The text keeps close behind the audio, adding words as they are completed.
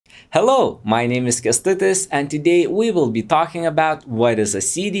Hello, my name is Kęstutis, and today we will be talking about what is a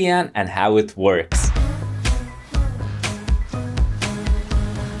CDN and how it works.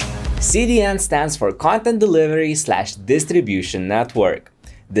 CDN stands for Content Delivery/Distribution Network.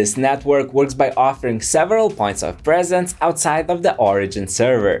 This network works by offering several points of presence outside of the origin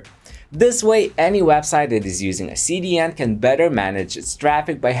server. This way, any website that is using a CDN can better manage its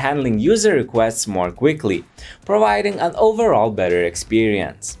traffic by handling user requests more quickly, providing an overall better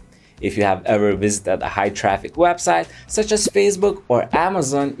experience. If you have ever visited a high-traffic website such as Facebook or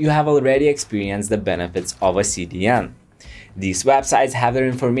Amazon, you have already experienced the benefits of a CDN. These websites have their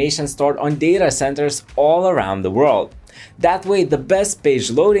information stored on data centers all around the world. That way, the best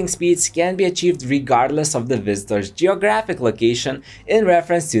page loading speeds can be achieved regardless of the visitor's geographic location in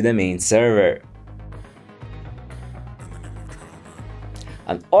reference to the main server.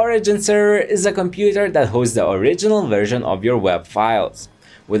 An origin server is a computer that hosts the original version of your web files.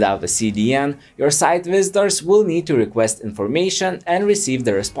 Without a CDN, your site visitors will need to request information and receive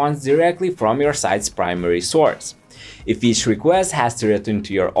the response directly from your site's primary source. If each request has to return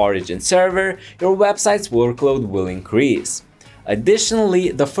to your origin server, your website's workload will increase. Additionally,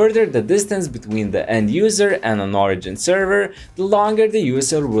 the further the distance between the end user and an origin server, the longer the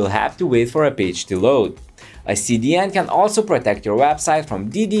user will have to wait for a page to load. A CDN can also protect your website from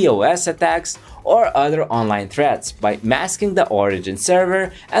DDoS attacks or other online threats by masking the origin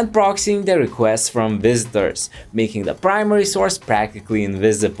server and proxying the requests from visitors, making the primary source practically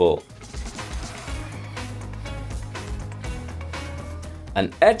invisible.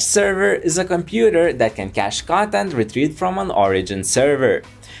 An edge server is a computer that can cache content retrieved from an origin server.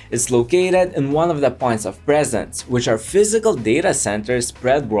 It's located in one of the points of presence, which are physical data centers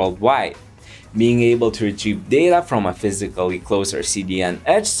spread worldwide. Being able to retrieve data from a physically closer CDN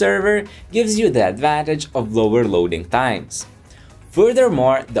edge server gives you the advantage of lower loading times.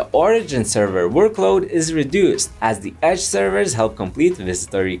 Furthermore, the origin server workload is reduced as the edge servers help complete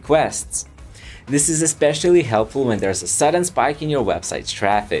visitor requests. This is especially helpful when there's a sudden spike in your website's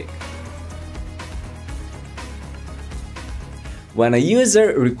traffic. When a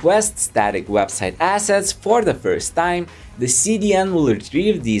user requests static website assets for the first time, the CDN will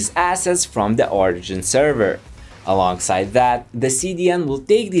retrieve these assets from the origin server. Alongside that, the CDN will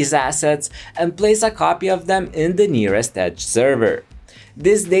take these assets and place a copy of them in the nearest edge server.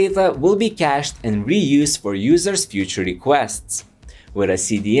 This data will be cached and reused for users' future requests. With a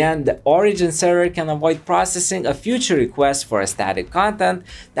CDN, the origin server can avoid processing a future request for a static content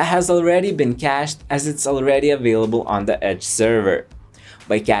that has already been cached as it's already available on the edge server.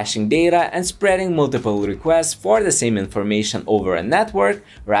 By caching data and spreading multiple requests for the same information over a network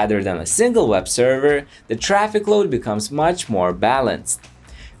rather than a single web server, the traffic load becomes much more balanced.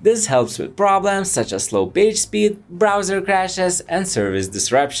 This helps with problems such as slow page speed, browser crashes, and service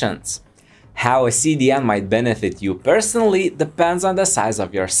disruptions. How a CDN might benefit you personally depends on the size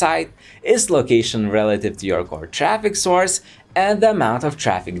of your site, its location relative to your core traffic source, and the amount of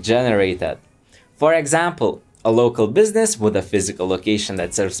traffic generated. For example, a local business with a physical location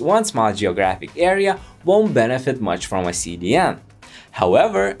that serves one small geographic area won't benefit much from a CDN.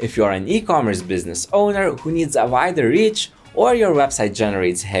 However, if you're an e-commerce business owner who needs a wider reach, or your website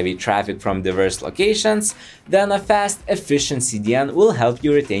generates heavy traffic from diverse locations, then a fast, efficient CDN will help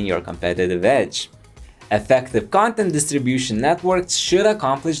you retain your competitive edge. Effective content distribution networks should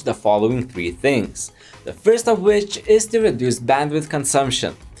accomplish the following three things, the first of which is to reduce bandwidth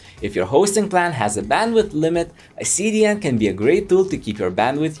consumption. If your hosting plan has a bandwidth limit, a CDN can be a great tool to keep your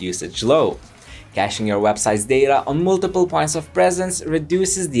bandwidth usage low. Caching your website's data on multiple points of presence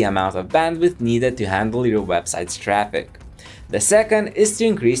reduces the amount of bandwidth needed to handle your website's traffic. The second is to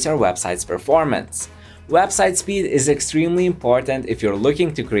increase your website's performance. Website speed is extremely important if you're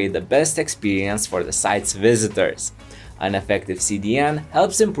looking to create the best experience for the site's visitors. An effective CDN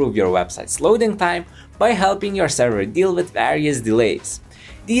helps improve your website's loading time by helping your server deal with various delays.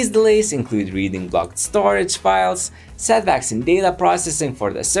 These delays include reading blocked storage files, setbacks in data processing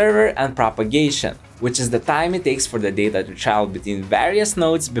for the server, and propagation, which is the time it takes for the data to travel between various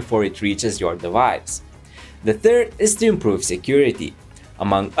nodes before it reaches your device. The third is to improve security.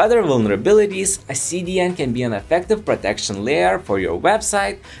 Among other vulnerabilities, a CDN can be an effective protection layer for your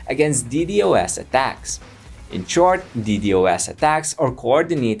website against DDoS attacks. In short, DDoS attacks are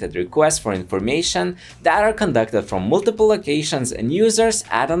coordinated requests for information that are conducted from multiple locations and users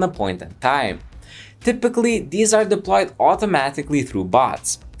at an appointed time. Typically, these are deployed automatically through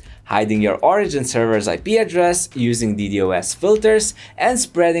bots. Hiding your origin server's IP address using DDoS filters and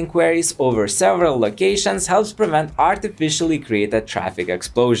spreading queries over several locations helps prevent artificially created traffic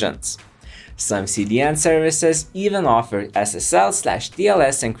explosions. Some CDN services even offer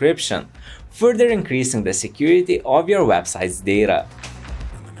SSL/TLS encryption, further increasing the security of your website's data.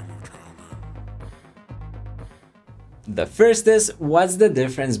 The first is, what's the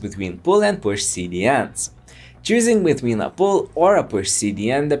difference between pull and push CDNs? Choosing between a pull or a push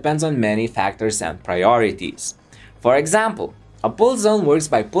CDN depends on many factors and priorities. For example, a pull zone works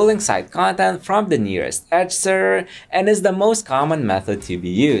by pulling site content from the nearest edge server and is the most common method to be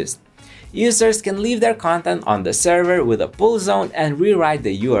used. Users can leave their content on the server with a pull zone and rewrite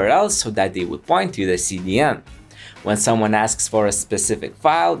the URL so that they would point to the CDN. When someone asks for a specific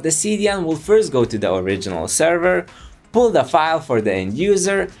file, the CDN will first go to the original server, pull the file for the end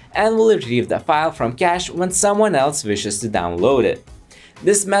user, and will retrieve the file from cache when someone else wishes to download it.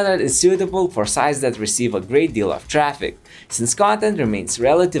 This method is suitable for sites that receive a great deal of traffic, since content remains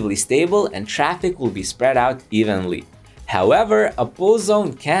relatively stable and traffic will be spread out evenly. However, a pull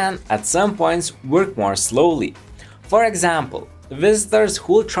zone can, at some points, work more slowly. For example, visitors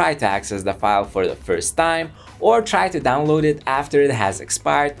who will try to access the file for the first time or try to download it after it has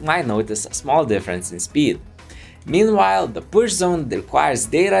expired might notice a small difference in speed. Meanwhile, the push zone requires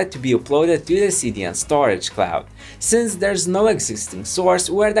data to be uploaded to the CDN storage cloud, since there's no existing source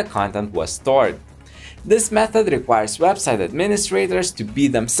where the content was stored. This method requires website administrators to be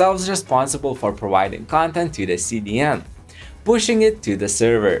themselves responsible for providing content to the CDN, pushing it to the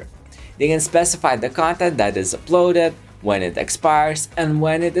server. They can specify the content that is uploaded, when it expires, and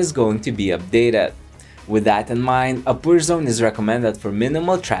when it is going to be updated. With that in mind, a push zone is recommended for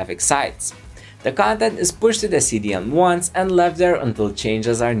minimal traffic sites. The content is pushed to the CDN once and left there until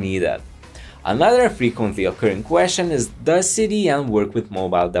changes are needed. Another frequently occurring question is, does CDN work with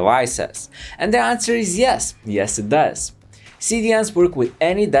mobile devices? And the answer is yes, it does. CDNs work with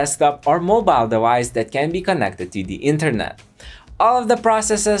any desktop or mobile device that can be connected to the internet. All of the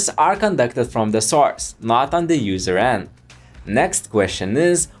processes are conducted from the source, not on the user end. Next question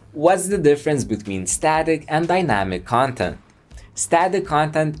is, what's the difference between static and dynamic content? Static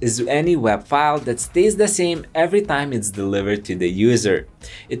content is any web file that stays the same every time it's delivered to the user.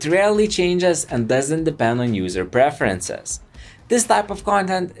 It rarely changes and doesn't depend on user preferences. This type of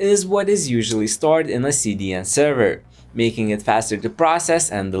content is what is usually stored in a CDN server, making it faster to process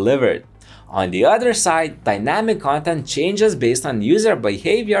and delivered. On the other side, dynamic content changes based on user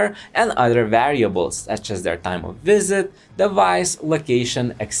behavior and other variables such as their time of visit, device,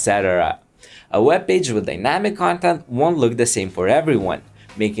 location, etc. A web page with dynamic content won't look the same for everyone,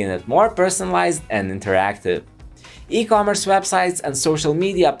 making it more personalized and interactive. E-commerce websites and social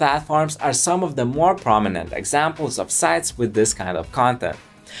media platforms are some of the more prominent examples of sites with this kind of content.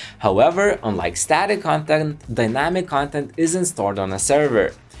 However, unlike static content, dynamic content isn't stored on a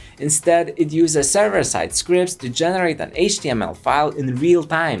server. Instead, it uses server-side scripts to generate an HTML file in real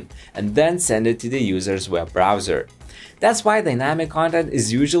time and then send it to the user's web browser. That's why dynamic content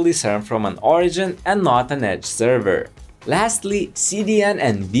is usually served from an origin and not an edge server. Lastly, CDN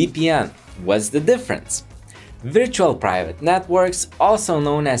and VPN. What's the difference? Virtual private networks, also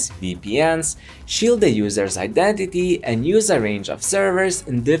known as VPNs, shield the user's identity and use a range of servers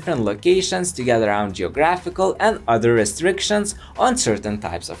in different locations to get around geographical and other restrictions on certain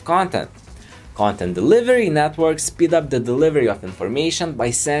types of content. Content delivery networks speed up the delivery of information by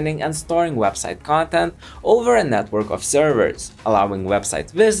sending and storing website content over a network of servers, allowing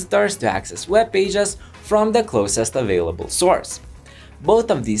website visitors to access web pages from the closest available source.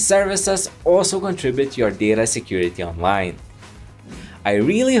 Both of these services also contribute to your data security online. I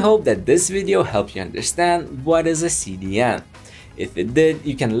really hope that this video helped you understand what is a CDN. If it did,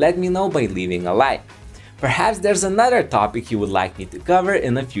 you can let me know by leaving a like. Perhaps there's another topic you would like me to cover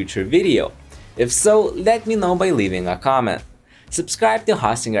in a future video. If so, let me know by leaving a comment. Subscribe to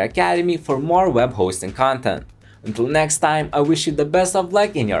Hostinger Academy for more web hosting content. Until next time, I wish you the best of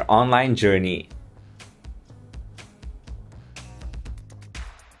luck in your online journey.